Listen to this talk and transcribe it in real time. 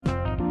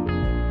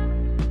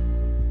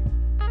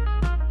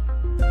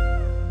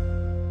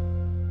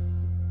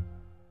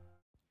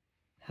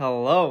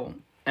Hello,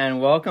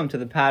 and welcome to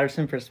the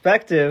Patterson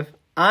Perspective.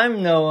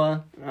 I'm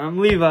Noah. I'm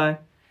Levi.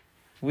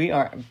 We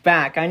are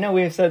back. I know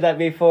we've said that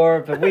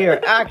before, but we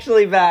are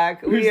actually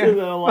back. We said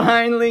that a are lot.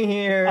 finally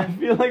here. I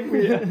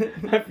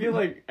feel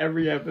like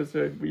every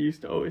episode we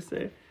used to always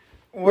say,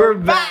 We're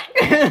back!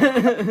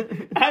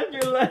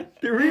 after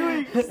like 3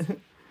 weeks. But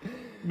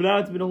now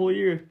it's been a whole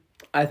year.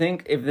 I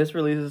think if this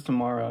releases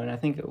tomorrow, and I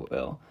think it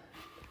will,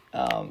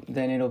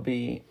 then it'll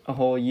be a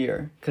whole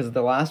year. Because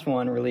the last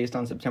one released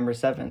on September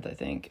 7th, I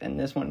think. And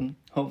this one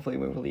hopefully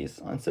will release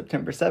on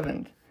September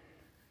 7th.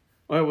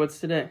 Wait, what's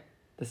today?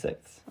 The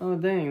 6th. Oh,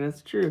 dang,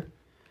 that's true.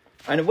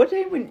 I know, what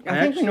day we... I think we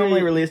Actually-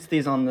 normally release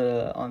these on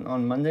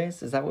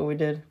Mondays. Is that what we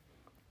did?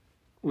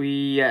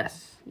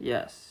 Yes, we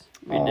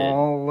did.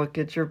 Oh, look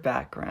at your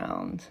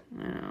background.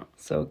 I know.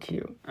 So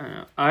cute.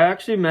 I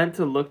actually meant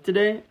to look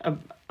today.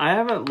 I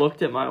haven't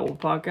looked at my old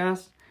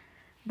podcast,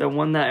 the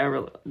one that I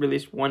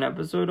released one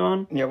episode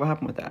on. Yeah, what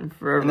happened with that?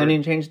 Forever. And then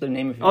you changed the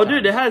name a few Oh, times.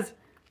 dude, it has...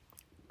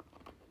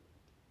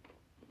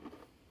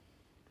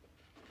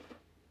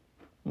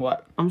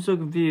 What? I'm so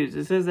confused.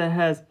 It says it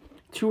has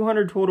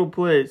 200 total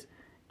plays,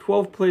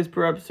 12 plays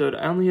per episode.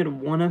 I only had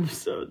one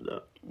episode,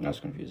 though. That's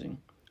confusing.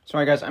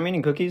 Sorry, guys. I'm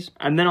eating cookies.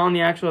 And then on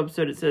the actual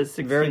episode, it says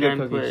Very good 69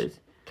 cookies. plays.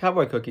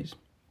 Cowboy cookies.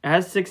 It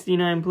has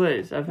 69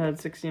 plays. I've had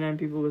 69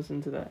 people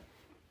listen to that.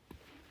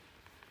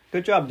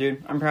 Good job,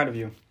 dude. I'm proud of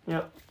you.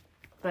 Yep.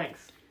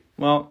 Thanks.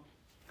 Well,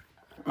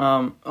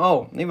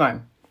 oh, Levi.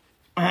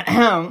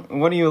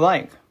 What do you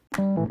like?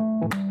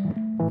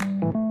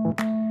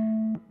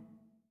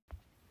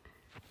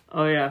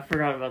 Oh, yeah, I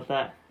forgot about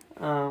that.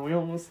 We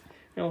almost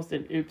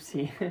did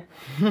oopsie.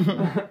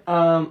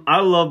 I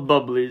love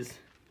Bubblies.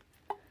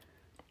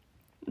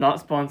 Not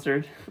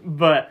sponsored,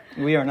 but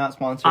We are not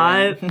sponsored.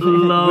 I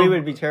love We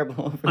would be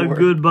terrible if we a were.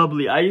 good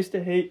bubbly. I used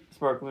to hate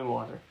sparkling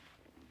water.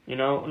 You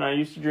know, when I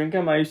used to drink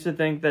them, I used to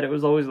think that it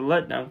was always a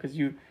letdown because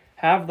you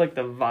have like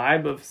the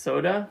vibe of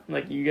soda.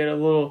 Like you get a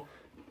little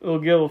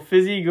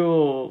fizzy, get a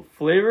little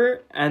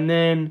flavor, and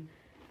then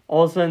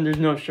all of a sudden there's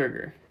no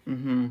sugar,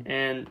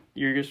 and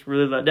you're just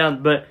really let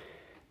down. But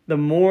the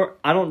more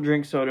I don't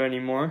drink soda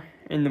anymore,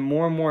 and the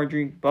more and more I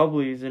drink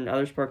bubblies and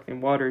other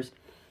sparkling waters,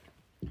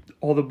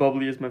 all the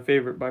bubbly is my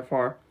favorite by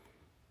far.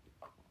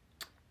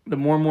 The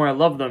more and more I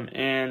love them,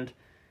 and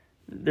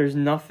there's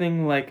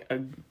nothing like a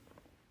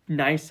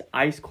nice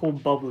ice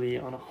cold bubbly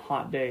on a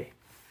hot day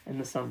in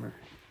the summer.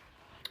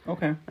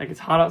 Okay. Like it's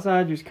hot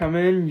outside, you just come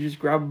in, you just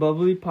grab a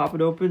bubbly, pop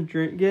it open,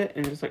 drink it,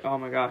 and it's like, oh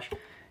my gosh.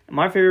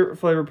 My favorite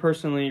flavor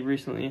personally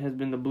recently has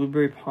been the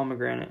blueberry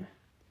pomegranate.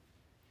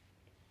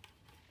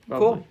 Bubbly.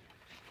 Cool.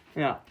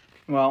 Yeah,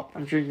 Well,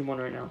 I'm drinking one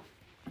right now.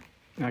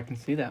 I can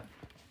see that.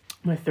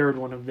 My third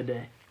one of the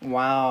day.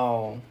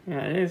 Wow.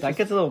 Yeah, it is. That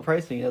gets a little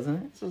pricey, doesn't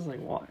it? It's just like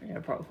water. Yeah,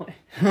 probably.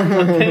 I'm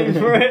not paying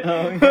for it.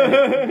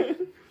 Okay.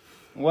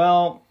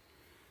 Well,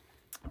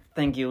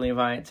 thank you,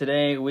 Levi.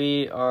 Today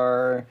we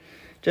are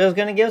just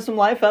going to give some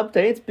life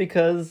updates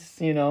because,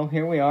 you know,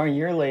 here we are a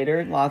year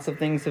later. Lots of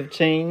things have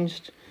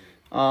changed.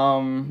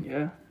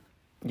 Yeah.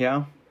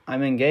 Yeah,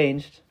 I'm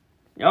engaged.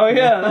 Oh,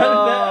 yeah.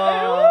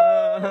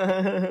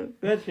 Oh.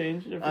 That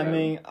changed. I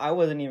mean, I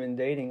wasn't even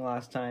dating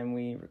last time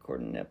we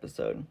recorded an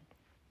episode.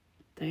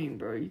 Dang,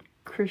 bro. You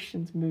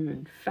Christians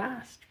moving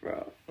fast,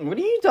 bro. What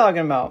are you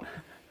talking about?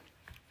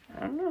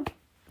 I don't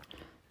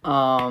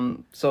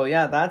know. So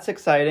yeah, that's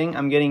exciting.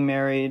 I'm getting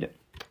married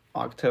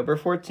October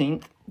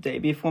 14th, day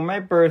before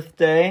my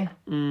birthday.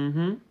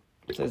 Mm-hmm.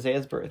 It's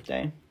Isaiah's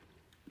birthday.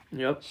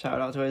 Yep.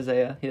 Shout out to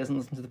Isaiah. He doesn't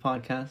listen to the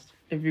podcast.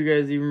 If you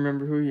guys even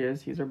remember who he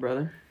is, he's our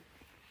brother.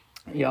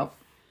 Yep.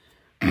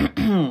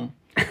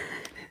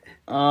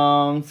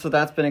 So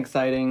that's been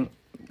exciting.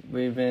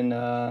 We've been,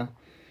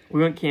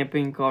 We went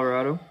camping in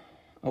Colorado.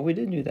 oh, we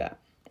did do that.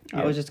 I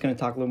Yeah. was just going to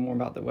talk a little more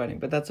about the wedding,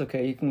 but that's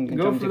okay. You can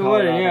Go come for to the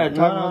Colorado. wedding, yeah.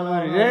 Talk about the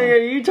wedding. Yeah,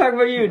 you talk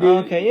about you,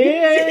 dude.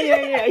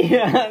 Okay,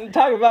 yeah.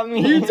 Talk about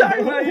me. You talk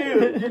about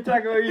you. You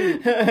talk about you.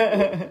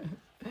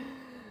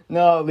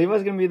 No,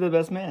 Levi's going to be the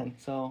best man,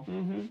 so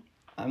Mm-hmm.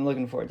 I'm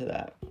looking forward to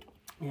that.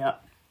 Yeah.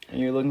 Are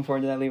you looking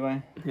forward to that, Levi?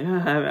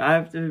 Yeah, I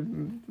have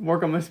to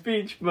work on my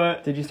speech,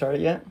 but Did you start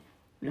it yet?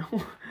 no.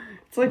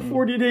 It's like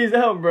 40 days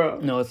out, bro.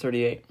 No, it's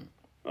 38.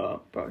 Oh,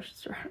 probably should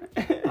start.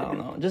 I don't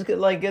know. Just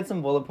get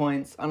some bullet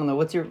points. I don't know.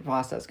 What's your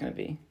process going to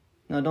be?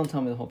 No, don't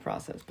tell me the whole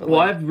process. But Well,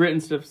 I've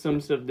written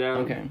some stuff down.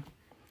 Okay.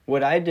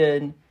 What I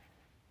did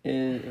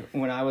is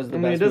when I was the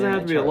best it doesn't man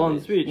have at to be a long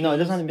Charlie's- speech. No, it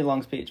doesn't have to be a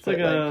long speech. It's like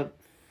a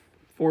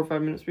 4 or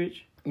 5 minute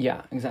speech.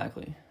 Yeah,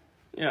 exactly.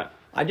 Yeah.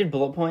 I did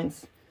bullet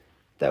points.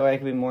 That way I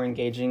could be more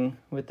engaging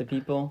with the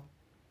people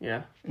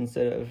Yeah.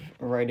 instead of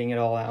writing it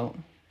all out,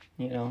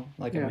 you know,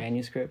 like a Yeah.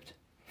 manuscript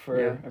for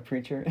Yeah. a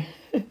preacher.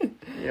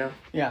 Yeah.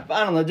 Yeah, but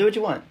I don't know. Do what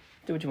you want.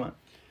 Do what you want.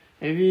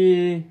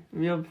 Maybe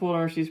I'll pull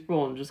an RC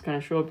Sproul and just kind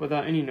of show up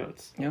without any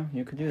notes. Yeah,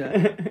 you could do that.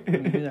 You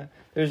could do that.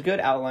 There's good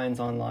outlines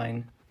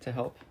online to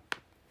help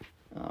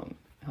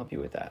you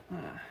with that.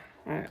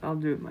 Alright, I'll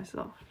do it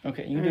myself.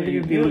 Okay, you do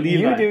you. Be You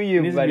Levi. do you,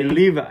 It needs to buddy. be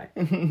Levi.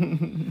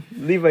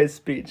 Levi's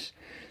speech.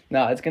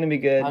 No, it's gonna be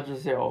good. I'll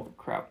just say all the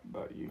crap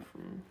about you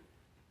from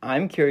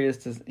I'm curious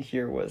to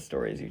hear what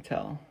stories you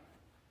tell.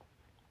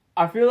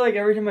 I feel like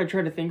every time I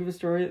try to think of a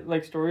story,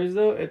 like stories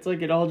though, it's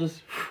like it all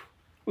just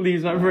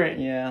leaves my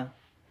brain. Yeah.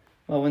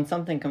 Well, when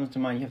something comes to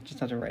mind, you just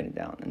have to write it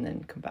down and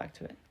then come back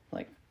to it.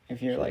 Like,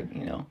 if you're like,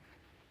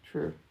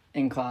 True.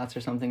 in class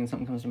or something and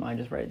something comes to mind,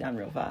 just write it down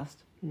real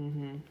fast.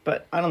 Mm-hmm.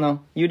 But I don't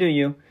know. You do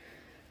you.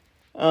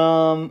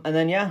 And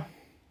then, yeah.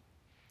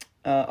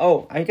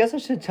 I guess I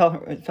should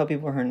tell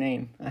people her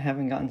name. I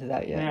haven't gotten to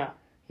that yet. Yeah.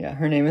 Yeah,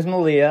 her name is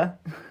Malia.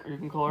 You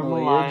can call her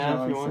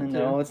Malaya if you want to.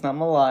 No, it's not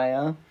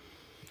Malaya.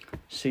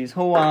 She's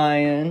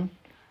Hawaiian.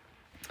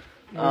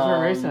 What does her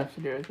race have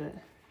to do with it?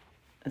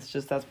 It's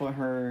just that's what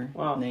her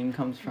name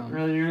comes from.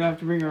 Really, you don't have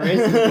to bring a race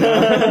into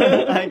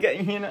it. I get,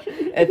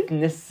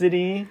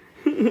 ethnicity.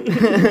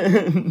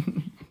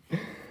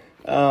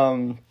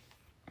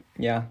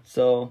 Yeah,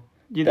 so...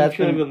 Do you think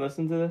she'll even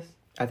listen to this?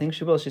 I think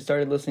she will. She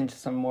started listening to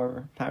some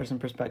more Patterson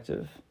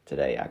Perspective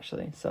today,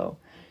 actually. So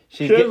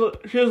she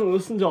hasn't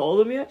listened to all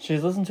of them yet?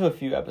 She's listened to a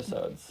few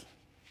episodes.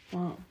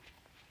 Oh.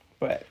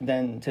 But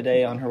then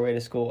today on her way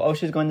to school,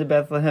 she's going to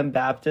Bethlehem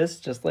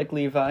Baptist, just like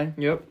Levi.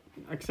 Yep.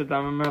 Except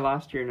I'm in my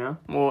last year now.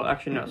 Well,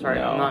 actually, no, sorry.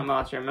 No. I'm not in my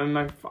last year.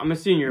 I'm a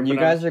senior. You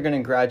guys are going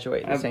to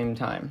graduate at the same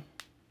time.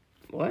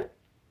 What?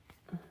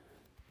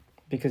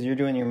 Because you're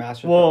doing your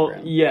master's program.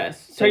 Well,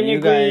 yes. So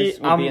technically,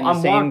 I'm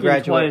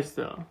walking twice,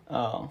 though.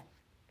 Oh.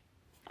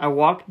 I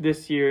walked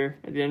this year,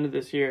 at the end of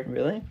this year.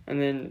 Really?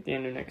 And then at the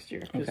end of next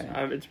year. Because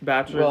it's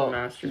bachelor's and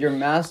master's. Your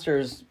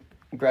master's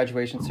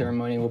graduation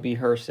ceremony will be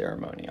her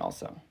ceremony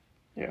also.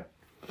 Yeah.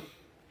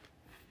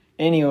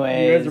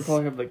 Anyways. You guys will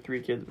probably have like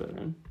 3 kids by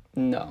then.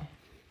 No.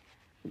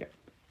 Yeah.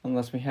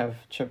 Unless we have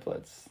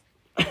triplets.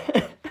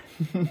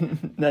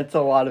 That's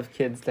a lot of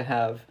kids to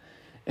have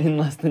in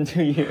less than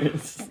 2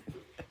 years.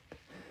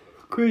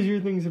 Crazier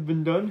things have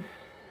been done.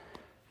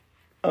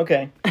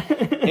 Okay.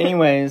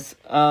 Anyways,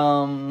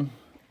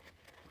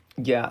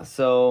 yeah,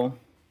 so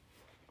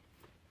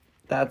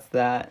that's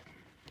that.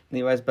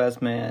 Levi's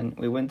best man.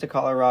 We went to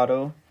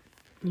Colorado.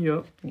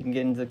 Yep. You can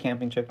get into the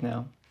camping trip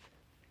now.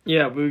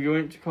 Yeah, we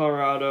went to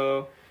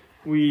Colorado.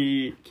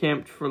 We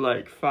camped for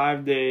like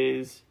 5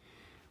 days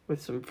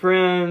with some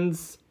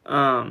friends.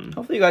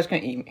 Hopefully you guys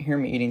can hear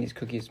me eating these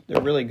cookies.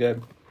 They're really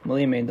good.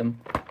 Malia made them.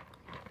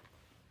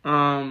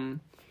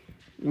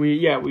 We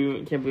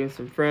went camping with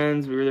some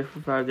friends. We were there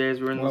for 5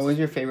 days. What was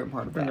your favorite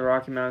part of that? In the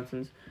Rocky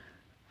Mountains.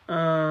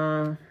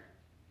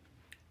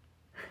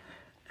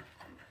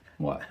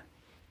 What?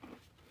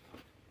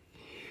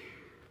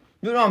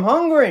 Dude, I'm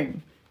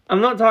hungry. I'm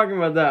not talking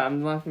about that.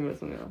 I'm laughing about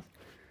something else.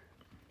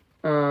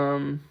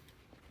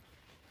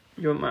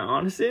 You want my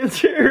honest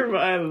answer or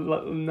my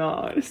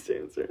not honest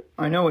answer?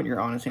 I know what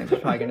your honest answer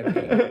is probably going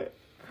to be.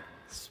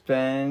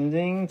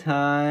 Spending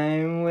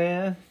time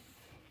with...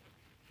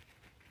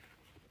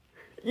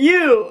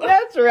 You!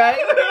 That's right.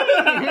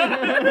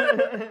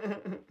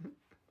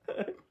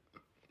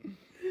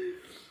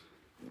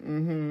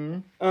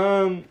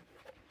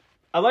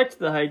 I liked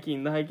the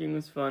hiking. The hiking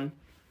was fun.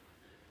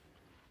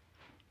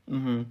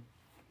 The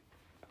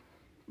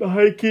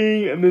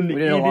hiking and then the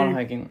We did a lot of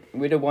hiking.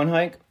 We did one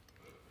hike,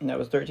 and that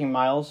was 13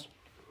 miles.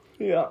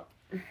 Yeah.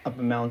 Up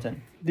a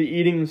mountain. The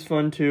eating was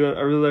fun too.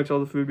 I really liked all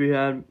the food we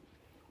had.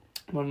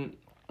 When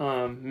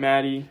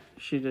Maddie,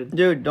 she did.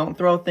 Dude, don't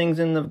throw things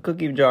in the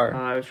cookie jar.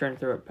 I was trying to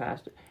throw it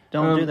past it.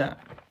 Don't do that.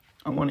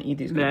 I want to eat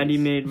these cookies. Maddie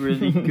made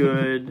really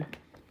good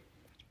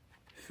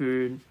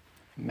food.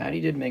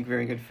 Maddie did make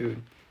very good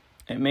food.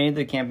 It made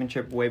the camping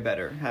trip way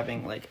better,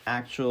 having like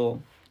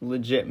actual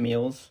legit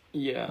meals.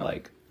 Yeah.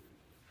 Like,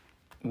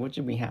 what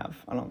did we have?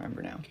 I don't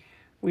remember now.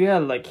 We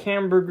had like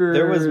hamburgers.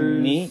 There was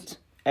meat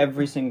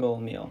every single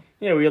meal.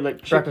 Yeah, we had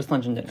like breakfast,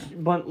 lunch, and dinner.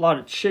 A lot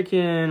of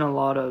chicken, a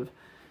lot of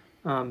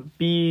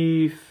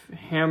beef,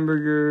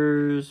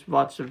 hamburgers,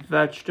 lots of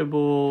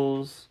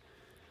vegetables.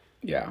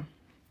 Yeah.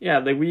 Yeah,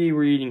 like we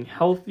were eating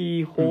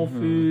healthy, whole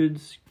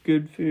foods,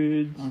 good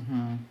foods.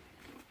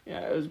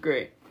 Yeah, it was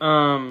great.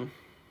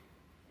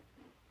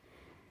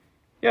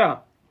 Yeah,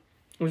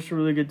 it was just a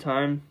really good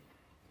time.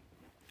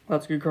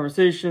 Lots of good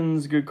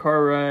conversations, good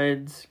car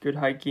rides, good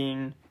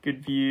hiking,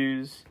 good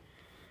views.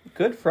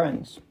 Good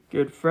friends.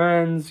 Good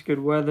friends, good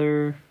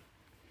weather.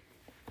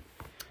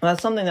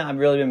 That's something that I've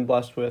really been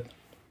blessed with.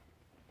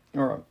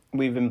 Or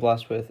we've been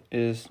blessed with,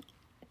 is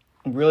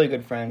really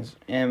good friends.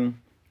 And,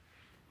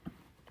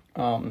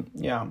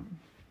 yeah,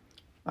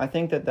 I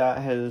think that's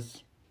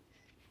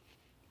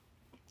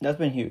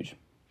been huge,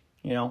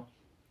 you know?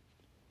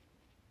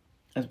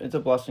 It's a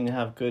blessing to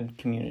have good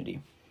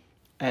community.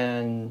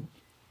 And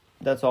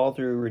that's all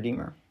through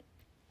Redeemer.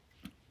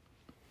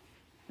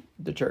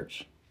 The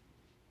church.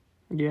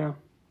 Yeah.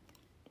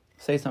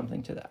 Say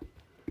something to that.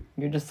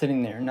 You're just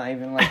sitting there, not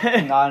even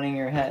like nodding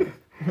your head.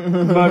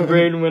 My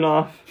brain went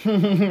off.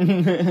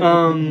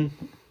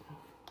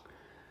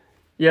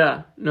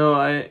 Yeah, no,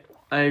 I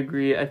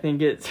agree. I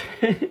think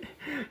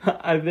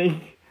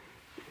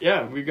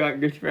yeah, we got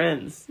good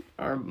friends.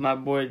 My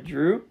boy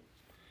Drew.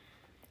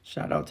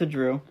 Shout out to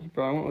Drew. He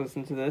probably won't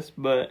listen to this,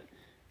 but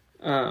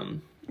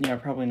yeah,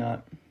 probably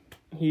not.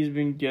 he's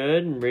been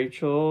good, and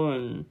Rachel,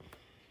 and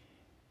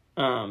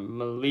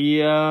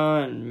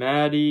Malia, and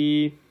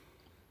Maddie.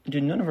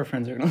 Dude, none of our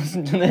friends are gonna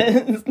listen to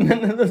this.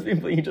 None of those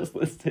people you just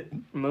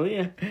listed.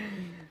 Malia.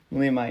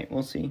 Malia might.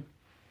 We'll see.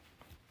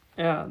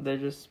 Yeah, they're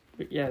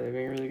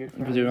being really good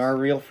friends. Dude, our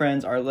real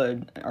friends, our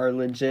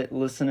legit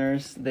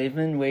listeners, they've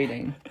been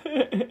waiting.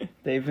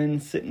 They've been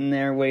sitting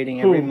there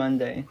waiting every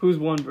Monday. Who's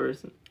one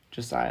person?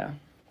 Josiah.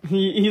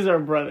 He's our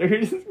brother.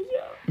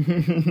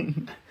 Yeah.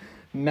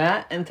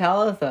 Matt and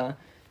Talitha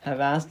have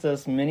asked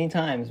us many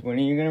times, when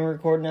are you going to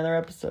record another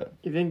episode?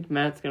 You think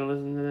Matt's going to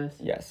listen to this?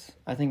 Yes.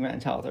 I think Matt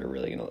and Talitha are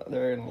really going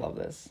to love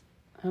this.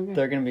 Okay.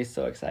 They're going to be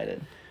so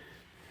excited.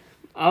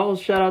 I will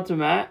shout out to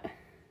Matt.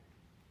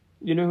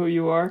 You know who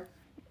you are?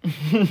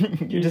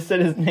 You just said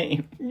his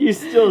name. You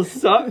still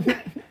suck.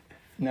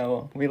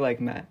 No, we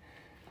like Matt.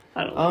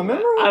 I don't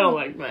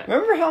like Matt.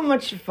 Remember how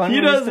much fun we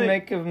used to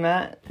make of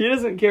Matt? He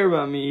doesn't care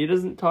about me. He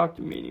doesn't talk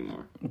to me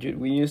anymore. Dude,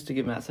 we used to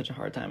give Matt such a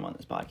hard time on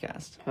this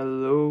podcast.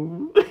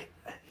 Hello.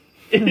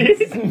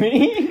 It's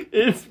me.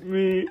 It's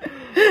me.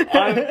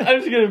 I'm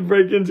just gonna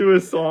break into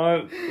a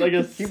song, like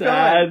a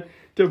sad,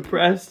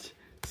 depressed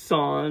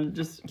song.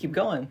 Just keep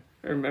going.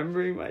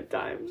 Remembering my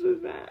times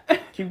with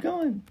Matt. Keep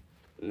going.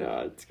 No,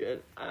 it's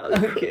good.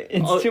 Okay,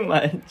 it's too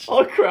much.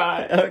 I'll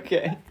cry.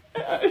 Okay.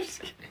 I'm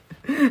just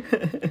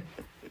kidding.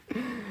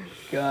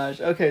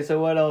 Gosh. Okay, so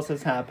what else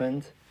has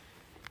happened?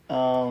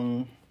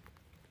 Colorado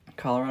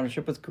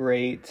trip was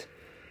great.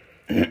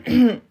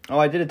 Oh,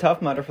 I did a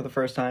Tough Mudder for the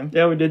first time.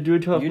 Yeah, we did do a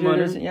Tough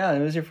Mudder. Yeah,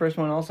 it was your first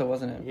one also,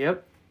 wasn't it?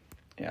 Yep.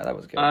 Yeah, that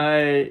was good.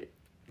 I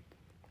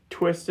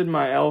twisted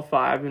my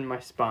L5 in my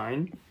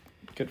spine.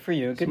 Good for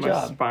you. Good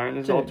job. My spine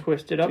is all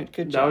twisted up.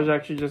 Good job. That was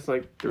actually just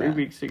like 3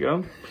 weeks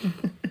ago.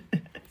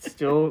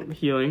 Still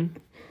healing.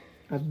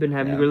 I've been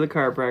having to go to the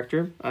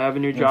chiropractor. I have a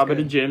new job at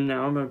a gym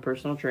now. I'm a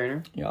personal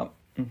trainer. Yep.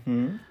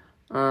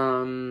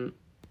 Mm-hmm.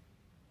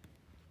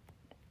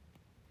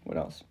 What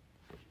else?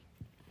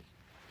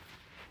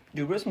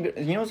 Dude, what are some good,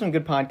 you know what some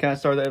good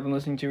podcasts are that I've been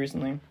listening to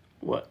recently?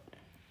 What?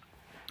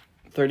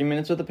 30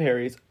 Minutes with the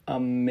Perrys.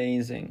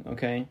 Amazing,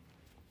 okay?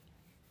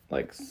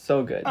 Like,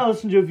 so good. I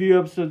listened to a few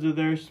episodes of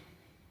theirs.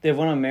 They have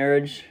one on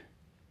marriage.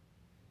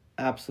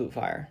 Absolute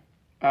fire.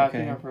 I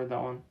think I've heard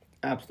that one.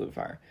 Absolute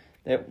fire.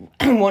 They have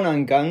one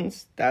on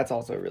guns. That's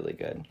also really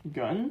good.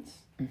 Guns?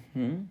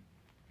 Mm-hmm.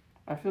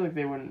 I feel like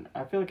I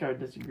would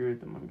disagree with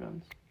them on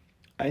guns.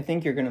 I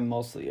think you're going to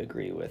mostly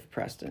agree with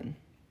Preston.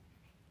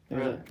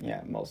 Really?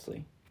 Yeah,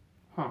 mostly.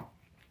 Huh.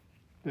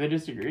 Do they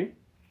disagree?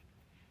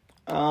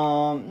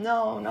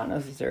 No, not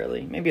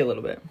necessarily. Maybe a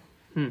little bit.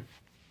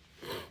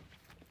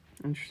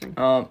 Interesting.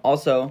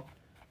 Also,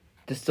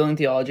 Distilling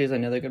Theology is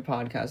another good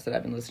podcast that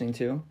I've been listening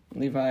to.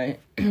 Levi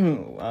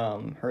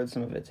heard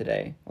some of it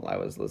today while I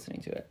was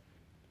listening to it.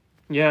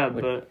 Yeah,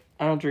 but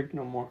I don't drink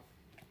no more.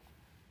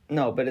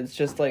 No, but it's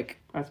just like...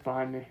 That's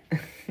behind me.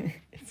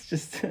 It's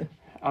just...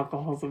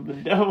 Alcohol's of the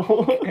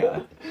devil.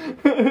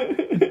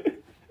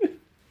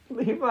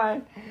 Levi.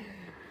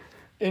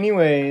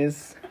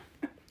 Anyways,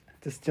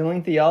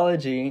 Distilling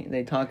Theology,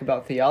 they talk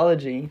about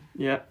theology.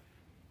 Yeah.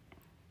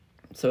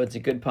 So it's a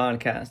good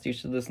podcast. You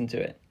should listen to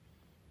it.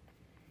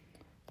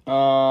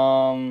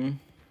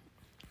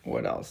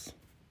 What else?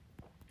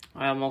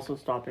 I am also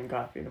stopping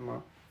coffee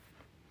tomorrow.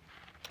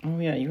 Oh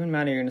yeah, you and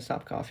Maddie are gonna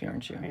stop coffee,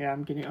 aren't you? Yeah,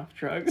 I'm getting off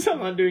drugs. I'm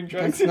not doing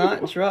drugs It's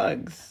anymore. not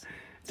drugs.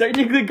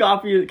 Technically,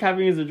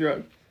 caffeine is a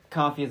drug.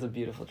 Coffee is a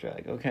beautiful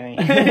drug, okay?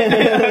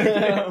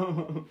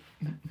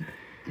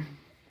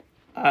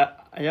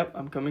 Yep,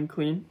 I'm coming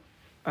clean.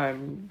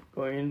 I'm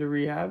going into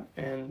rehab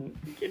and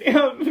getting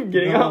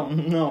out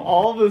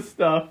all this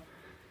stuff.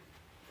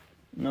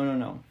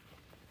 No.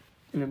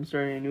 And I'm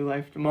starting a new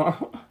life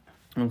tomorrow.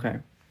 Okay.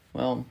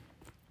 Well,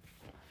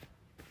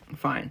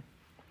 fine.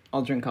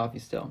 I'll drink coffee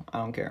still. I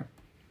don't care.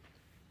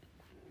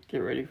 Get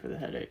ready for the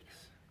headaches.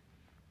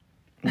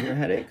 Your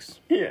headaches?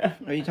 Yeah.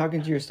 Are you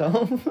talking to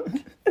yourself?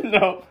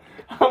 No.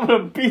 I'm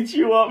gonna beat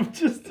you up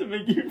just to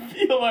make you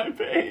feel my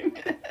pain.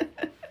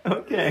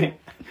 Okay.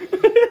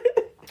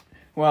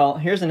 Well,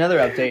 here's another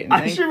update.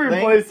 I should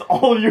replace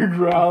all your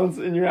grounds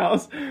in your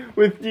house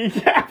with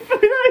decaf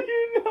without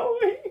you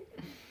knowing.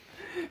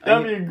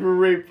 That'd be a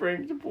great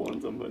prank to pull on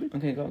somebody.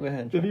 Okay, go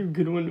ahead. That'd be a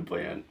good one to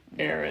play on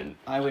Aaron.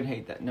 I would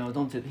hate that. No,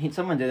 don't do that.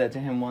 Someone did that to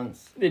him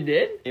once. They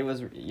did? He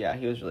was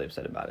really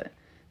upset about it.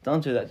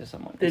 Don't do that to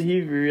someone. Did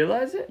he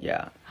realize it?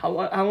 Yeah. How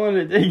long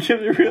did it take him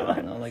to realize?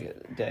 I don't know, like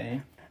a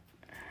day.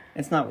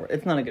 It's not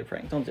a good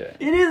prank. Don't do it.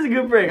 It is a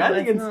good prank. No, I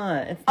think it's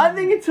not. I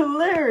think it's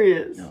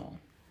hilarious. No.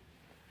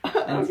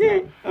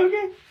 Okay.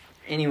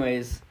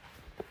 Anyways,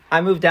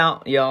 I moved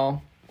out,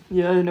 y'all.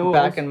 Yeah, I know.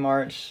 Back in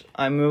March,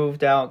 I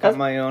moved out, got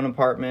my own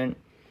apartment.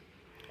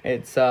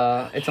 It's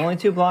only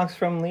 2 blocks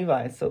from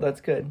Levi, so that's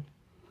good.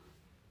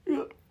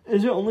 Yeah.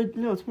 Is it only?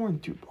 No, it's more than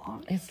 2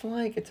 blocks. It's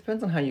like, it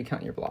depends on how you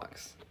count your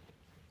blocks.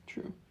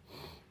 True.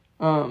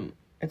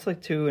 It's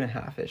like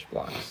 2.5-ish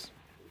blocks.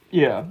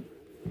 Yeah.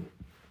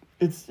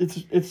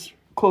 It's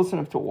close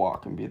enough to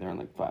walk and be there in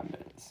like 5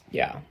 minutes.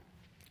 Yeah.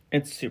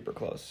 It's super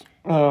close.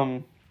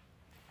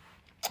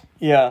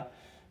 Yeah.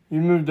 He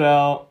moved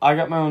out. I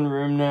got my own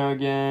room now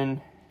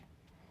again.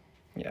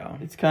 Yeah.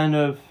 It's kind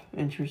of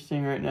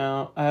interesting right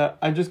now.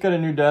 I just got a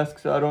new desk,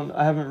 so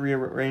I haven't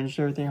rearranged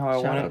everything how I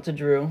want Shout it. out to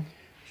Drew.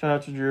 Shout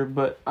out to Drew,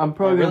 but I'm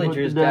probably really gonna put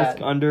Drew's the desk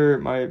dad. under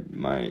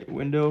my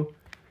window.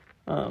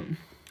 Oh,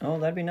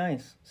 that'd be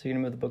nice. So you're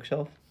gonna move the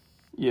bookshelf?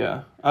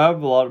 Yeah, I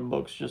have a lot of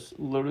books just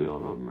literally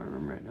all over my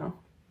room right now.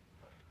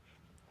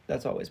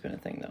 That's always been a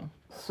thing, though.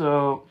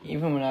 So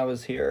Even when I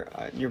was here,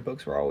 your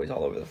books were always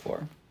all over the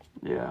floor.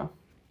 yeah,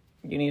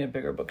 You need a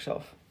bigger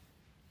bookshelf.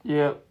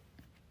 yep.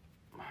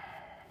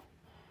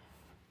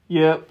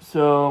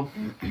 So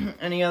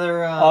Any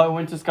other? I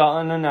went to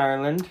Scotland and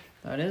Ireland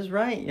That is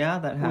right. Yeah,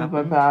 that with my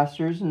happened.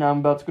 pastors. Now I'm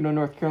about to go to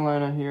North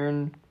Carolina here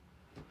in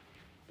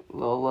a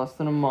little less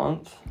than a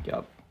month.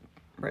 Yep.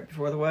 Right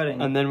before the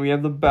wedding. And then we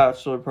have the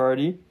bachelor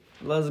party.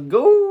 Let's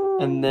go.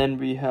 And then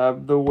we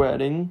have the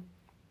wedding.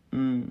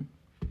 Mm.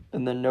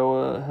 And then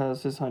Noah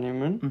has his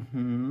honeymoon.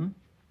 Mm-hmm.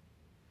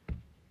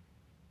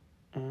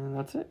 And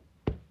that's it.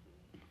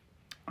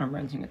 I'm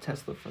renting a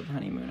Tesla for the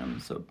honeymoon. I'm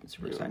so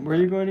super excited. Where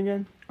are you going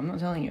again? I'm not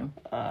telling you.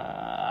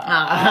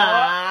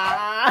 I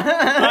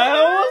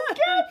almost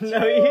got you.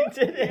 No, you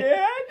didn't.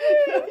 Yeah,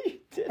 No, you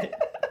didn't.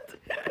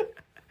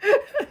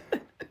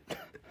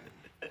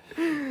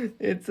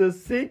 It's a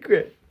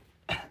secret.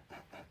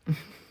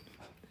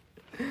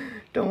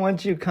 Don't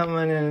want you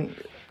coming in.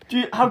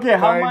 Okay,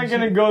 how am I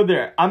going to go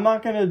there? I'm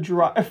not going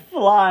to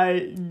fly,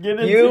 get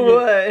a You ticket.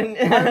 would.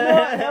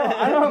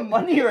 I don't have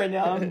money right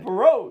now. I'm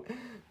broke.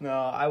 No,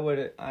 I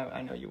wouldn't.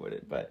 I know you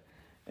wouldn't, but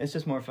it's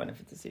just more fun if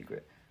it's a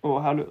secret. Oh,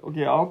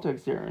 okay, I'll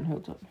text Aaron. He'll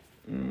tell me.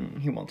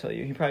 He won't tell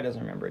you. He probably doesn't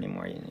remember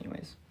anymore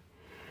anyways.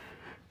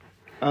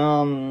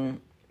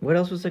 What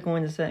else was I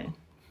going to say?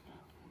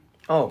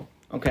 Oh,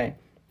 okay.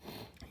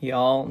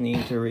 Y'all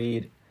need to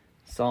read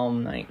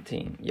Psalm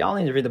 19. Y'all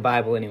need to read the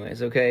Bible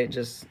anyways, okay?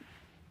 Just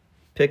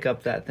pick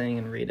up that thing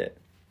and read it.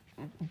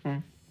 Mm-hmm.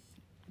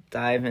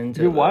 Dive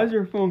into Dude, why is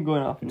your phone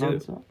going off?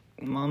 Dude,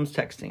 Mom's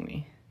texting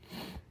me.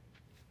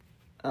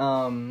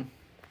 Dive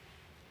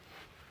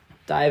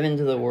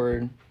into the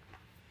Word.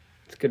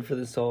 It's good for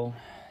the soul.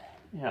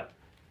 Yeah.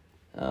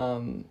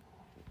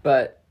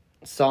 But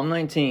Psalm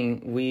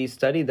 19, we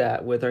studied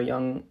that with our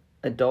young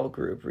adult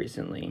group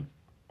recently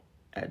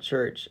at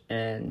church,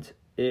 and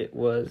it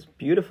was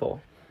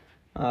beautiful.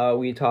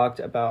 We talked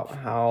about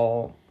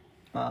how,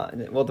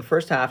 the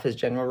first half is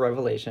general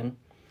revelation,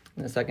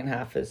 and the second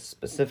half is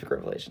specific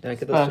revelation. Did I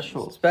get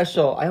those?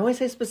 Special. I always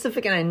say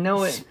specific, and I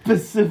know it.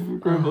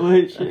 Specific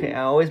revelation. Okay,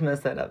 I always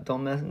mess that up.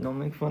 Don't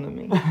make fun of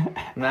me.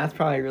 Matt's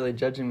probably really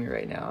judging me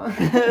right now.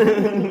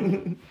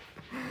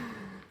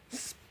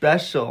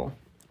 Special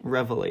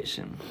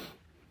revelation.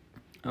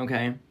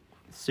 Okay,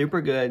 super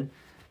good.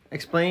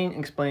 Explain.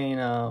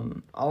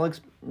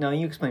 No,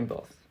 you explain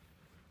both.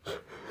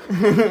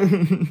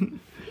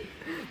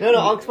 No,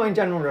 I'll explain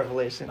general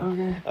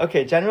revelation.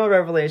 Okay, general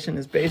revelation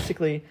is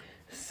basically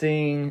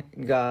seeing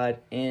God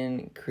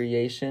in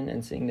creation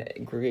and seeing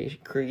that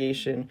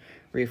creation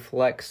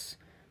reflects,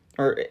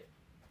 or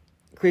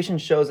creation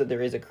shows that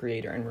there is a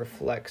creator and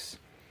reflects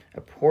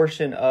a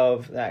portion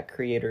of that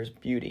creator's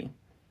beauty.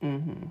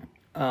 Mm-hmm.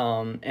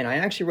 And I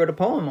actually wrote a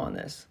poem on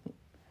this.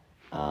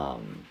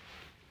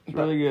 It's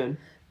really good.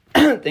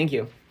 Thank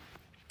you.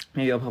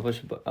 Maybe I'll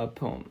publish a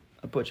poem,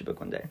 a poetry book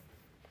one day.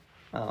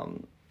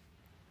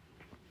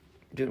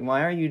 Dude,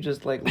 why are you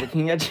just like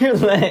looking at your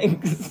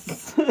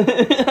legs?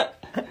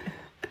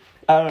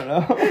 I don't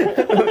know.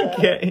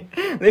 Okay.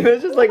 He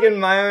was just like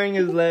admiring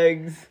his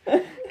legs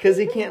because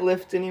he can't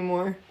lift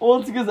anymore. Well,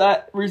 it's because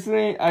I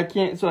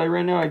can't, so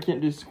right now I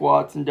can't do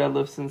squats and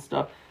deadlifts and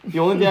stuff. The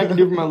only thing I can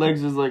do for my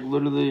legs is like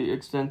literally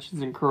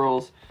extensions and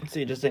curls. So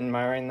you're just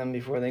admiring them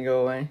before they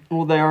go away?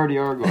 Well, they already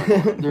are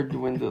going. They're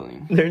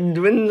dwindling. They're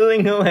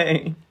dwindling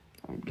away.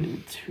 I'm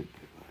getting too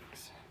big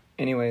legs.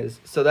 Anyways,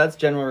 so that's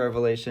general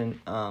revelation.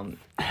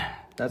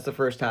 That's the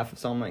first half of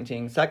Psalm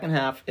 19. Second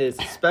half is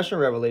special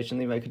revelation.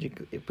 Levi, could you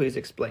please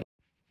explain?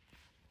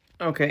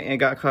 Okay, it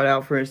got cut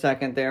out for a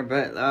second there,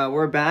 but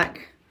we're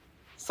back.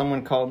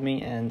 Someone called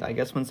me, and I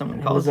guess when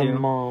someone calls you,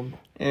 mom.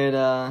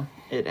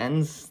 It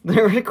ends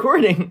the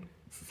recording.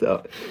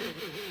 So,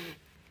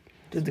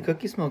 dude, the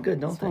cookies smell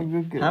good, don't they?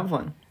 Good. Have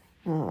one.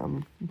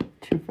 I'm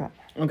too fat.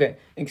 Okay,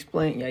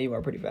 explain. Yeah, you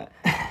are pretty fat.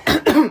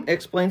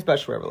 Explain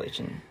special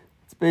revelation.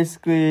 It's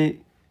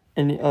basically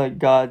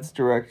God's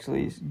direct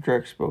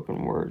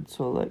spoken word.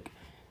 So like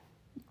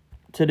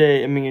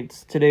today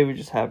we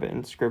just have it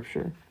in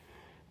scripture.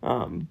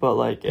 But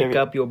like Pick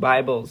up your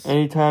Bibles.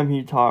 Anytime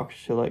he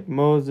talks to like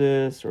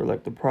Moses or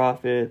like the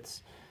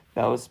prophets,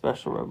 that was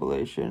special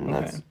revelation.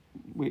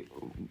 Okay.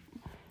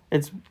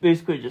 It's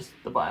basically just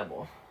the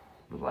Bible.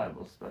 The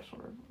Bible's special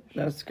revelation.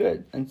 That's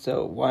good. And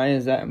so why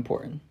is that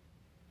important?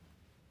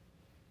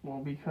 Well,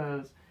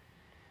 because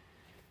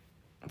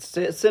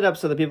sit up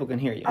so that people can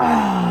hear you.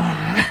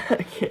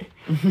 Okay.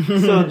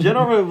 So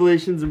general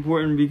revelation is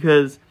important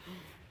because,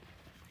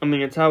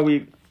 it's how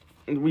we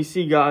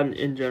see God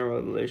in general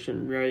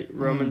revelation, right?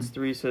 Romans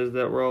 3 says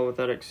that we're all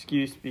without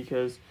excuse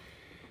because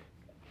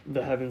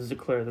the heavens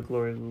declare the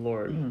glory of the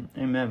Lord.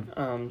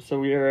 Amen. So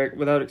we are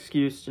without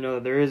excuse to know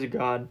that there is a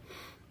God.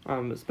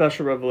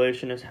 Special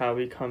revelation is how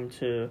we come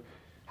to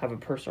have a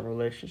personal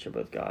relationship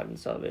with God and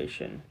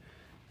salvation.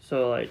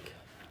 So, like,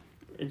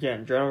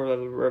 again,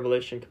 general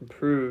revelation can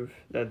prove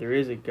that there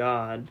is a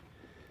God,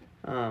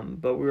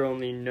 but we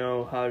only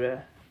know how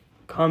to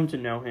come to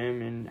know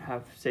Him and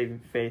have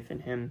saving faith in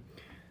Him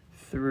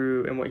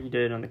through, and what He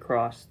did on the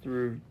cross,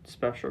 through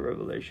special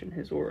revelation,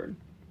 His Word.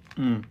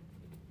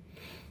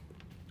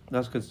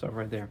 That's good stuff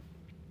right there.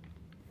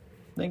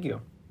 Thank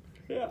you.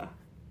 Yeah.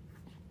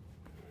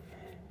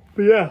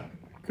 But yeah,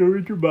 go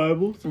read your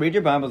Bibles. Read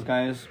your Bibles,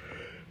 guys.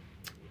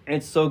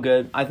 It's so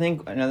good. I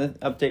think another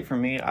update for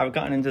me, I've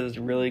gotten into this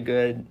really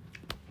good,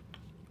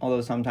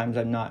 although sometimes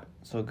I'm not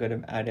so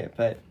good at it,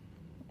 but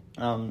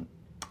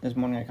this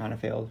morning I kind of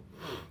failed.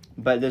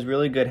 But this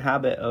really good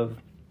habit of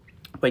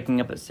waking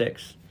up at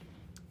 6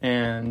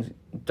 and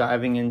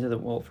diving into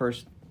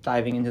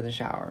the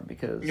shower,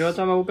 because... You know what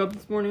time I woke up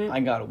this morning?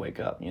 I gotta wake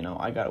up,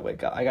 I gotta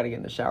wake up. I gotta get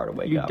in the shower to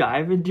wake up. You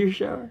dive into your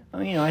shower? I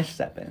mean, I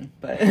step in,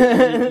 but...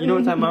 You know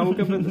what time I woke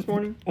up at this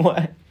morning?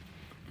 What?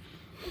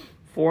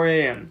 4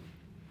 a.m.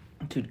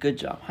 Dude, good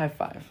job. High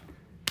five.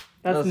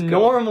 That's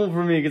normal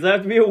for me, because I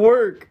have to be at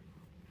work.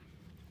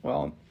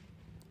 Well...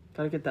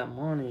 Gotta get that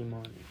money.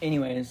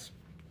 Anyways...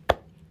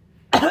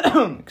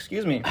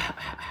 Excuse me.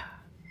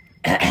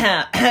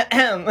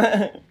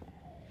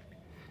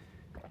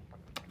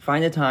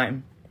 Find a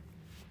time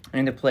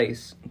and a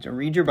place to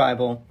read your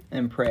Bible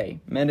and pray,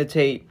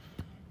 meditate,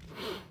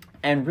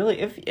 and really,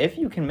 if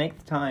you can make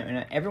the time,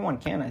 and everyone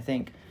can, I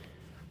think,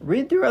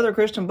 read through other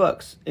Christian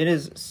books. It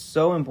is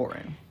so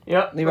important.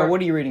 Yep. Levi,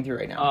 what are you reading through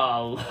right now?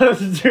 Oh,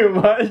 that's too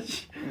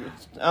much.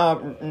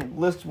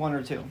 List one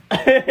or two.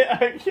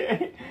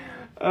 Okay.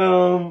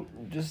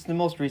 Just the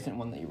most recent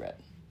one that you read.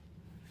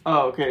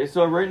 Oh, okay.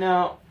 So right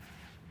now,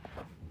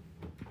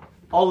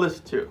 I'll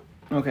list 2.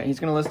 Okay, he's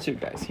gonna list 2,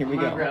 guys. Here we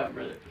go. Grab it,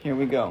 brother. Here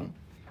we go.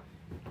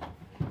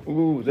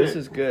 Ooh, this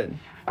is good.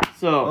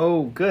 So.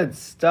 Oh, good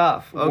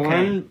stuff.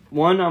 Okay.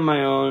 One on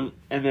my own,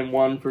 and then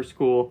one for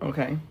school.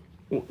 Okay.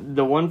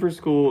 The one for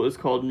school is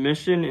called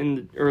Mission in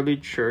the Early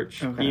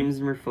Church, Okay. Themes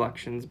and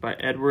Reflections by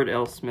Edward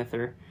L.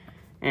 Smither.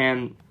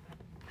 And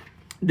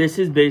this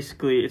is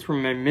basically, it's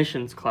from my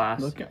missions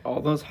class. Look at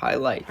all those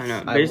highlights. I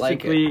know. I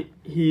Basically, like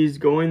it. he's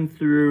going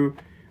through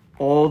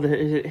all the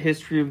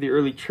history of the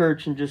early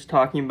church and just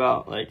talking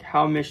about, like,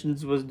 how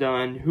missions was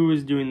done, who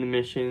was doing the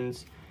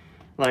missions,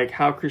 like,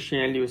 how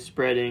Christianity was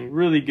spreading.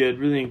 Really good,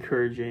 really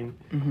encouraging,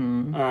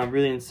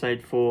 really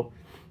insightful.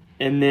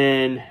 And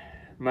then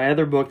my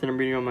other book that I'm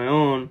reading on my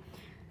own,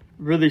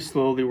 really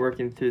slowly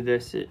working through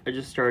this. I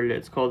just started it.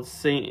 It's called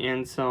St.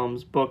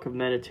 Anselm's Book of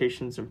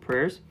Meditations and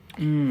Prayers.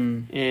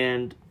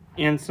 And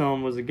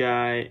Anselm was a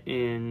guy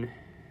in,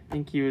 I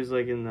think he was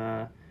like in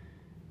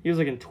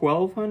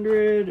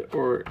 1200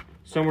 or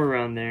somewhere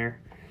around there,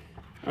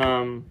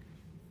 AD,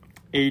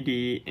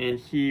 and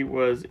he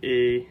was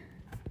a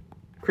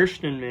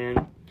Christian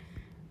man.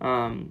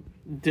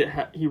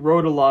 He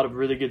wrote a lot of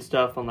really good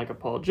stuff on, like,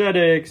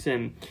 apologetics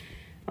and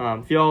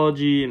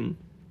theology, and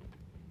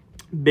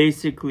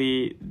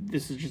basically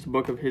this is just a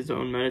book of his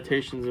own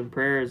meditations and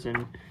prayers,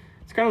 and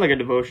it's kind of like a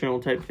devotional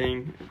type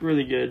thing.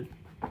 Really good,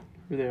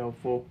 really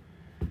helpful.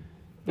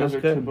 Those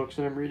are 2 books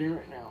that I'm reading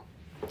right now.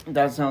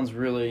 That sounds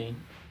really,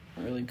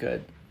 really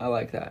good. I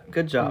like that.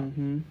 Good job.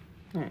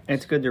 Nice.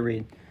 It's good to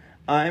read.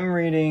 I'm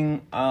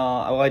reading,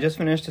 I just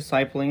finished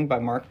Discipling by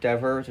Mark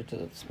Dever, which is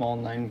a small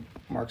 9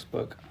 Mark's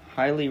book.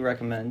 Highly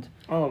recommend.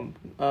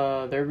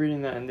 They're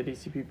reading that in the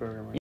DCP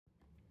program, right?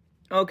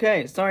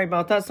 Okay, sorry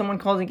about that. Someone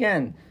called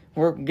again.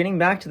 We're getting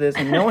back to this,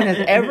 and no one has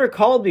ever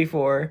called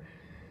before.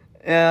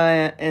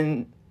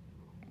 And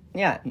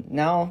yeah,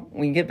 now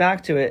we get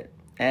back to it,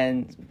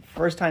 and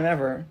first time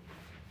ever,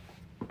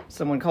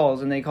 someone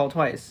calls, and they call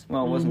twice.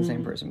 Well, it wasn't the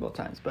same person both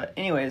times, but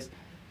anyways.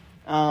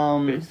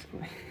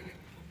 Basically.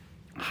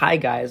 Hi,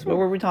 guys. What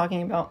were we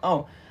talking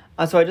about?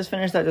 So I just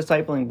finished that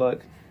Discipling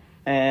book,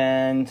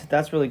 and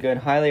that's really good.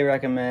 Highly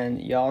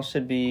recommend. Y'all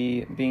should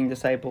be being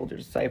discipled or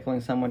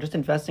discipling someone, just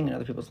investing in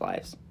other people's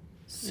lives.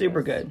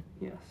 Super good.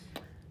 Yes.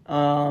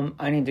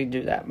 I need to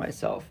do that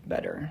myself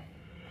better.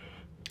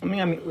 I mean,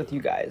 I meet with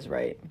you guys,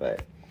 right?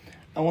 But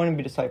I want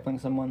to be discipling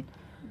someone.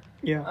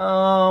 Yeah.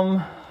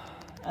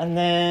 And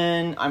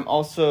then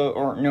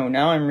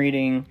now I'm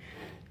reading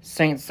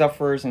Saints,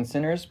 Sufferers, and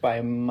Sinners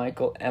by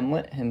Michael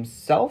Emlet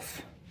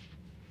himself.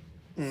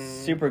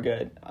 Super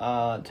good.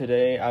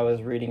 Today I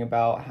was reading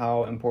about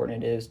how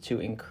important it is to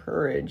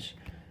encourage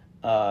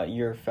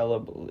your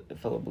fellow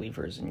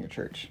believers in your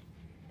church.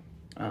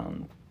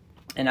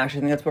 And actually,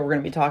 I think that's what we're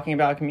going to be talking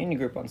about at community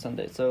group on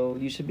Sunday, so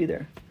you should be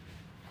there.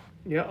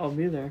 Yeah, I'll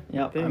be there.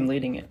 Yep, I'm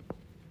leading it.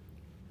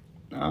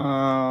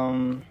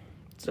 So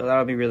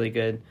that'll be really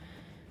good.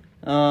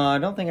 I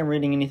don't think I'm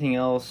reading anything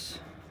else.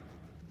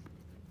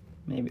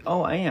 Maybe.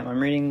 Oh, I am. I'm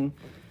reading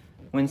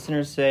When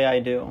Sinners Say I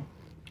Do.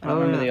 I don't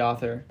remember the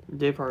author.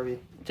 Dave Harvey.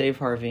 Dave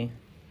Harvey.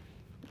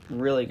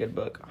 Really good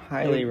book.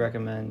 Highly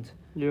recommend.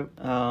 Yep.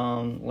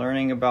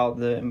 Learning about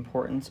the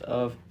importance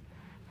of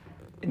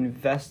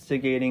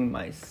investigating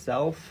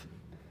myself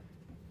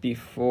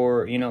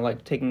before,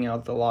 like taking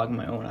out the log in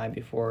my own eye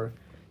before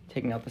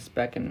taking out the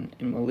speck in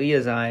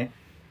Malia's eye,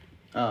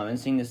 and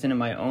seeing the sin in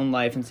my own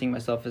life and seeing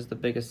myself as the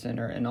biggest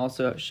sinner, and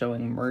also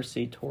showing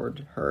mercy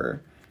toward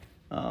her,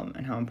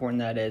 and how important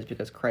that is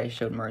because Christ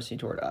showed mercy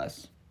toward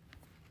us.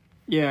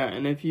 Yeah,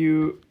 and if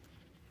you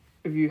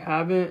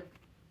haven't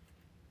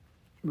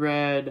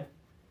read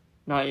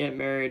Not Yet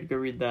Married, go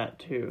read that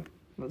too.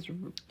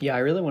 Yeah, I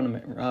really want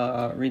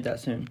to read that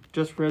soon.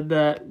 Just read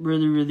that.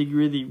 Really, really,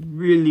 really,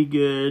 really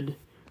good.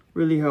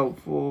 Really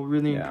helpful.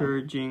 Really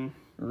encouraging.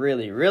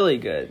 Really, really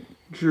good.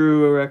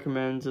 Drew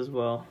recommends as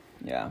well.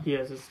 Yeah. He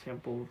has a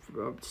stamp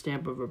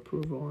of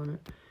approval on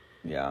it.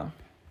 Yeah.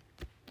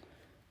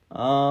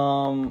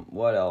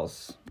 What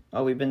else?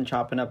 Oh, we've been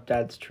chopping up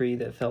Dad's tree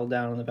that fell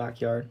down in the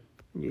backyard.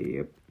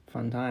 Yep.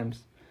 Fun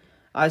times.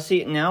 I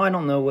see. Now I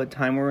don't know what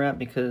time we're at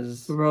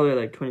because We're probably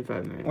like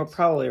 25 minutes. we're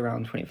probably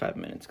around 25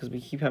 minutes because we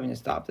keep having to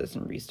stop this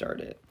and restart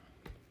it.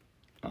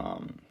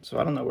 So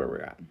I don't know where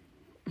we're at.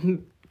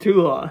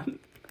 Too long.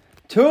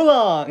 Too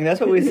long. That's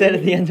what we said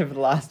at the end of the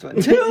last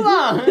one. Too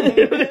long.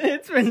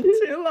 It's been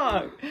too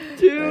long.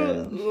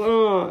 Too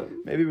long.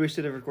 Maybe we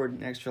should have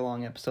recorded an extra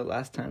long episode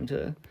last time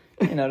to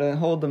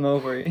hold them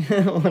over a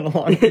little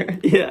longer.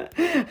 Yeah.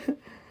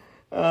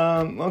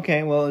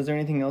 Okay. Well, is there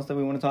anything else that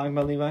we want to talk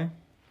about, Levi?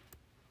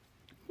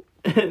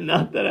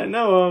 Not that I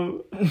know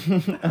of.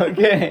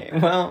 Okay.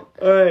 Well.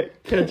 All right.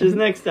 Catch us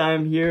next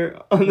time here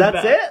on the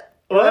That's it?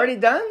 We're What? already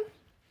done?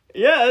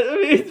 Yeah, I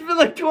mean, it's been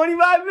like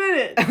 25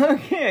 minutes.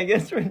 Okay, I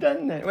guess we're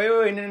done then.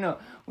 Wait, no.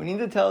 We need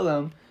to tell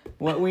them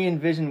what we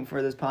envision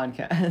for this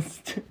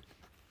podcast.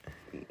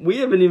 We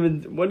haven't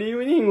even... What do you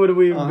mean? What do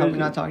we Have we envision?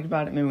 not talked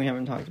about it? Maybe we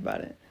haven't talked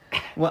about it.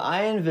 What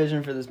I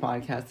envision for this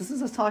podcast, this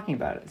is us talking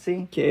about it.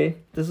 See? Okay.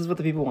 This is what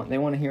the people want. They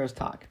want to hear us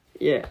talk.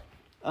 Yeah.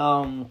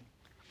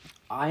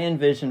 I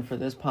envision for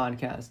this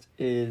podcast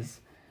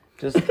is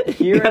just You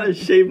hearing... gotta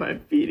shave my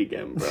feet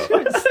again, bro.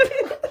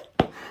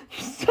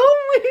 So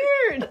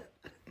weird!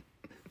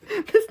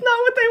 That's not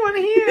what they want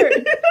to hear.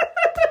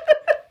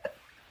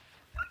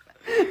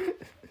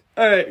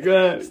 Alright, go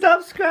ahead.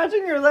 Stop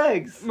scratching your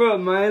legs. Bro,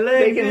 my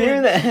legs... They can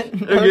hear that.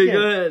 Okay,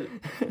 go ahead.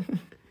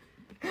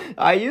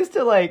 I used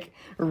to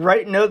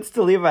write notes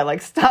to Levi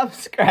stop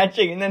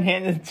scratching and then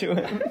hand it to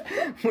him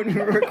when we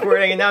were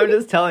recording, and now I'm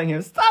just telling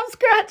him stop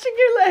scratching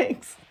your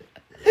legs.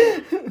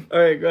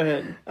 Alright, go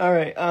ahead. All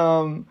right.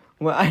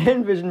 What I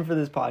envision for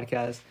this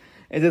podcast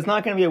is it's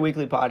not going to be a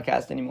weekly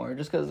podcast anymore,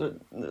 just because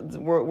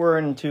we're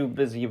in too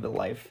busy of a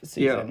life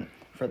season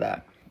for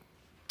that.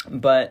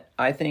 But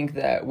I think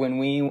that when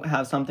we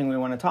have something we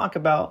want to talk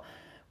about,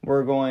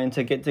 we're going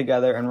to get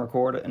together and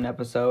record an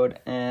episode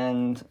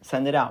and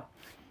send it out.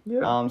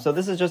 Yeah. So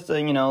this is just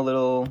a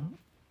little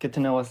get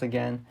to know us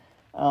again.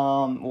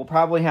 We'll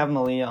probably have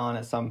Malia on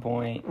at some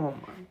point. Oh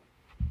my.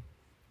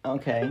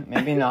 Okay,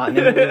 maybe not.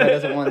 Maybe Levi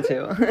doesn't want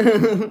to.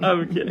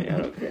 I'm kidding. I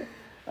don't care.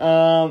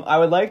 I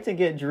would like to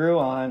get Drew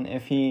on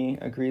if he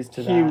agrees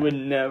to that. He would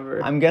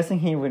never. I'm guessing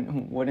he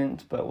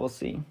wouldn't, but we'll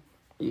see.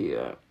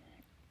 Yeah.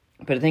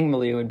 But I think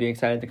Malia would be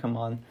excited to come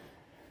on.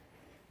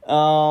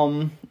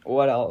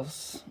 What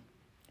else?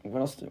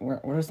 What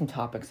are some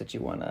topics that you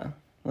wanna?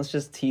 Let's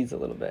just tease a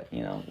little bit.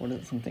 What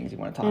are some things you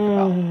want to talk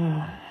about?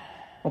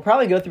 We'll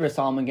probably go through a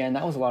psalm again.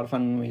 That was a lot of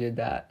fun when we did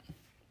that.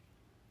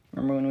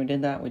 Remember when we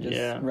did that? We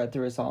just read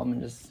through a psalm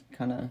and just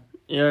kind of...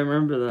 Yeah, I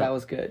remember that. That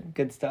was good.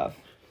 Good stuff.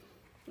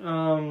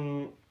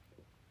 Maybe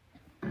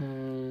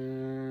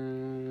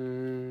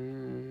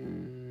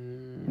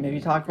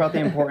talk about the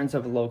importance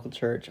of a local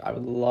church. I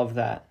would love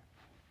that.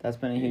 That's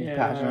been a huge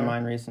passion of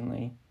mine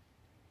recently.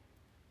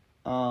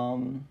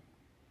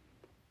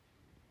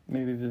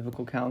 Maybe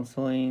biblical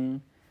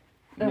counseling.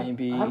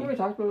 Maybe... Haven't we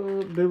talked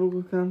about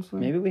biblical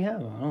counseling? Maybe we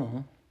have. I don't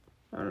know.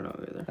 I don't know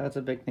either. That's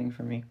a big thing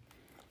for me.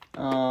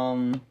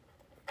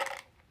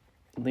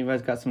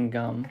 Levi's got some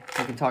gum.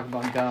 We can talk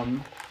about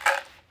gum.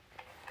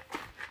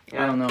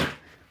 I don't know.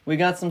 We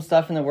got some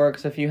stuff in the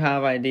works. If you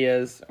have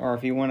ideas or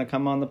if you want to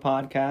come on the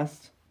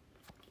podcast,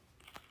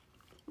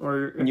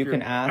 or you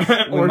can ask.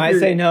 or We might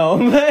say no.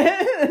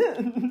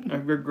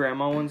 If your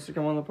grandma wants to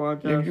come on the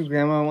podcast. If your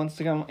grandma wants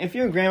to come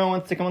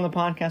on the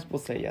podcast, we'll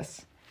say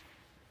yes.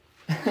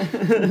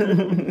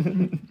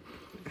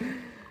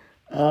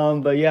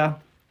 But yeah,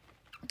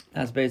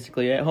 that's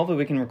basically it. Hopefully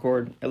we can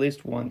record at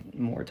least one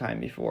more time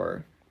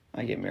before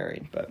I get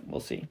married, but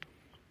we'll see.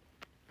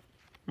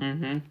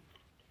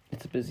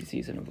 It's a busy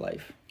season of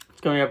life.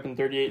 It's coming up in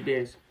 38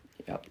 days.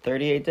 Yep,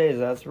 38 days,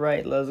 that's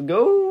right. Let's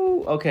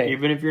go. Okay.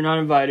 Even if you're not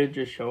invited,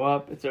 just show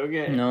up. It's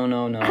okay. No,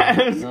 don't do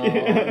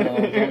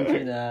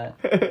that.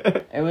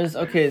 It was,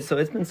 okay, so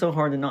it's been so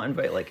hard to not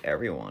invite,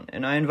 everyone.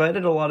 And I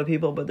invited a lot of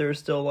people, but there's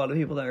still a lot of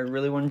people that I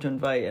really wanted to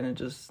invite, and it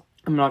just...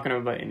 I'm not going to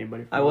invite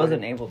anybody for I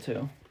wasn't able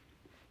to.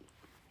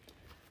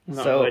 I'm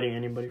not inviting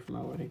anybody for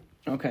my wedding.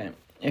 Okay.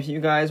 If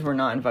you guys were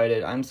not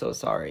invited, I'm so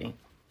sorry.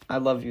 I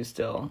love you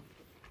still.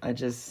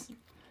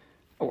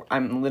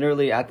 I'm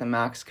literally at the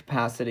max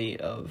capacity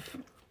of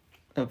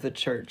of the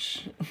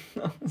church.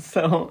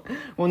 So,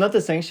 well, not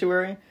the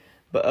sanctuary,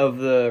 but of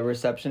the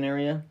reception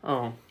area.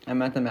 Oh.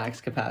 I'm at the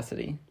max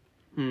capacity.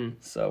 Hmm.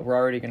 So we're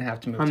already going to have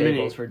to move How tables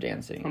many? for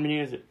dancing. How many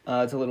is it?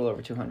 It's a little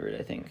over 200,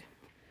 I think.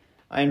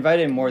 I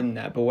invited more than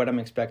that, but what I'm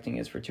expecting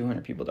is for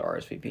 200 people to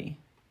RSVP.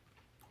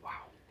 Wow.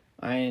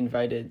 I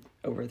invited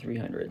over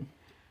 300.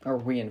 Or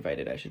we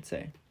invited, I should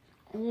say.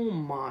 Oh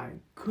my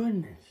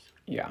goodness.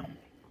 Yeah.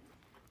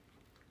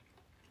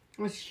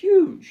 That's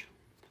huge.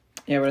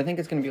 Yeah, but I think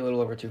it's going to be a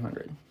little over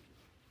 200.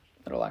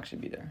 That'll actually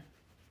be there.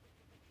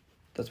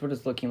 That's what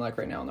it's looking like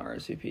right now in the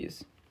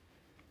RSVPs.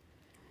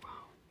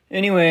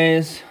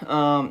 Anyways,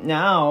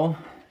 now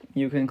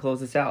you can close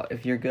this out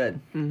if you're good.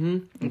 Mm-hmm.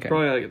 It's Okay.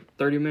 probably like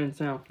 30 minutes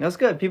now. That's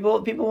good.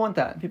 People want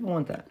that. People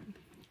want that.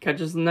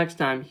 Catch us the next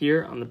time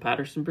here on the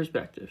Patterson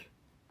Perspective.